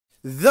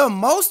The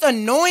most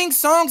annoying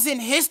songs in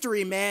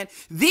history, man.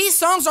 These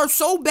songs are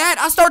so bad,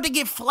 I start to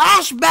get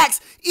flashbacks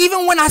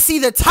even when I see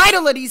the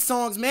title of these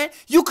songs, man.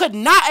 You could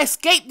not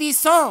escape these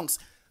songs.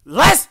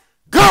 Let's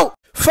go.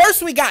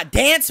 First, we got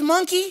Dance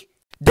Monkey.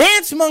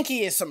 Dance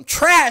Monkey is some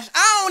trash.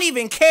 I don't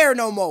even care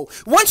no more.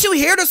 Once you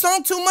hear the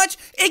song too much,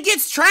 it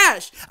gets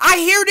trash. I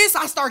hear this,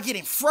 I start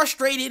getting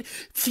frustrated.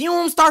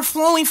 Fumes start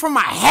flowing from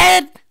my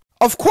head.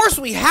 Of course,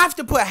 we have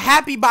to put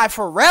Happy by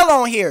Pharrell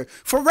on here.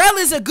 Pharrell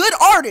is a good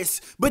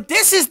artist, but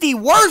this is the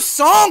worst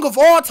song of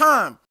all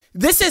time.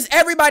 This is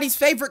everybody's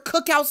favorite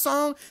cookout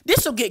song.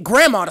 This will get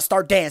grandma to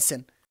start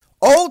dancing.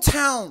 Old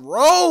Town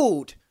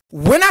Road.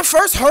 When I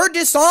first heard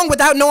this song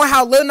without knowing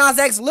how Lil Nas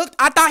X looked,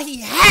 I thought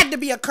he had to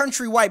be a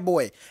country white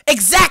boy.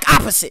 Exact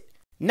opposite.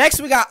 Next,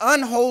 we got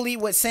Unholy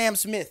with Sam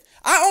Smith.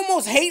 I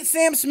almost hate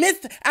Sam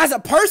Smith as a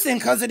person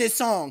because of this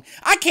song.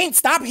 I can't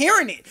stop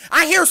hearing it.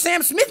 I hear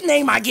Sam Smith's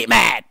name, I get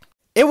mad.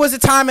 It was a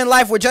time in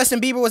life where Justin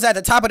Bieber was at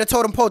the top of the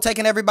totem pole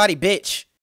taking everybody bitch.